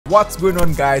What's going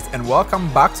on, guys, and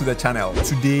welcome back to the channel.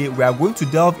 Today we are going to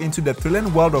delve into the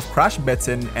thrilling world of crash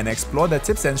betting and explore the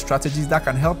tips and strategies that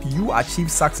can help you achieve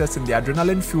success in the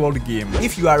adrenaline fueled game.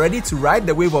 If you are ready to ride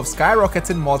the wave of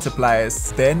skyrocketing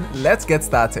multipliers, then let's get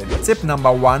started. Tip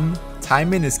number 1.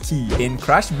 Timing is key. In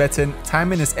crash betting,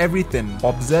 timing is everything.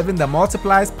 Observing the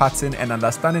multipliers pattern and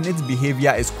understanding its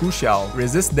behavior is crucial.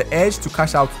 Resist the urge to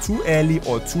cash out too early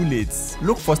or too late.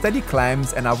 Look for steady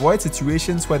climbs and avoid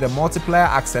situations where the multiplier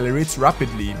accelerates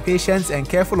rapidly. Patience and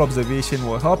careful observation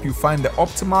will help you find the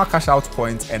optimal cash out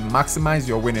point and maximize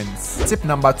your winnings. Tip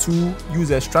number 2.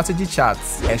 Use a strategy chart.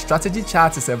 A strategy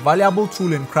chart is a valuable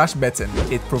tool in crash betting.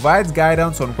 It provides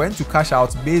guidance on when to cash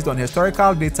out based on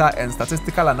historical data and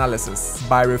statistical analysis.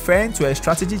 By referring to a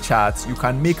strategy chart, you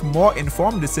can make more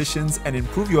informed decisions and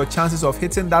improve your chances of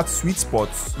hitting that sweet spot.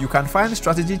 You can find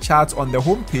strategy charts on the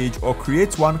homepage or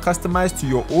create one customized to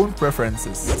your own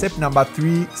preferences. Tip number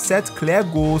 3. Set clear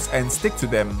goals and stick to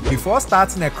them. Before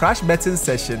starting a crash betting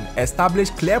session, establish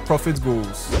clear profit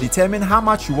goals. Determine how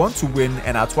much you want to win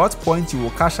and at what point you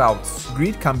will cash out.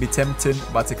 Greed can be tempting,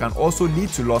 but it can also lead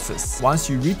to losses. Once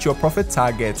you reach your profit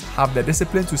target, have the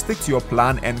discipline to stick to your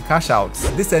plan and cash out.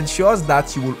 This ensures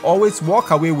that you will always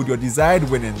walk away with your desired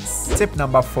winnings. Tip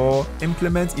number 4.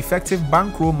 Implement effective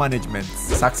bankroll management.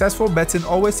 Successful betting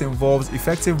always involves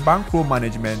effective bankroll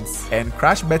management, and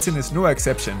crash betting is no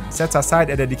exception. Set aside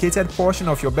a dedicated portion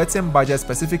of your betting budget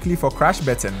specifically for crash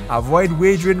betting. Avoid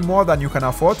wagering more than you can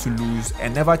afford to lose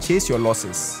and never chase your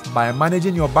losses. By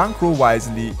managing your bankroll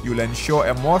wisely, you'll ensure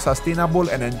a more sustainable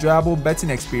and enjoyable betting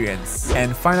experience.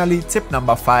 And finally, tip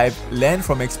number 5. Learn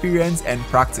from experience and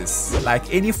practice.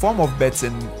 Like any form of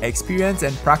betting, experience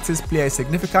and practice play a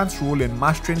significant role in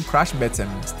mastering crash betting.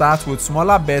 Start with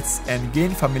smaller bets and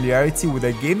gain familiarity with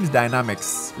the game's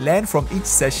dynamics. Learn from each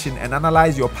session and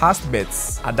analyze your past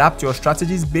bets. Adapt your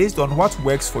strategies based on what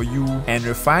works for you and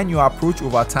refine your approach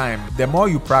over time. The more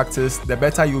you practice, the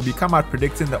better you'll become at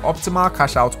predicting the optimal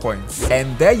cash out points.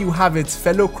 And there you have it,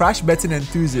 fellow crash betting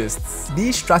enthusiasts.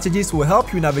 These strategies will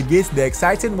help you navigate the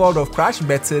exciting world of crash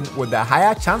betting with a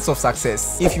higher chance of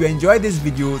success. If you enjoyed this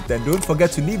video, then don't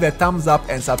forget to leave a thumbs up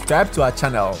and subscribe to our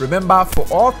channel. Remember, for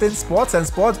all things sports and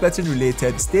sports betting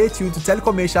related, stay tuned to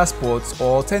Telecom Asia Sports,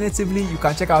 or alternatively, you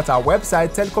can check out our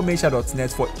website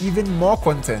telecomasia.net for even more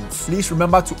content. Please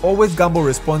remember to always gamble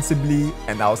responsibly,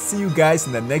 and I'll see you guys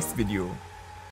in the next video.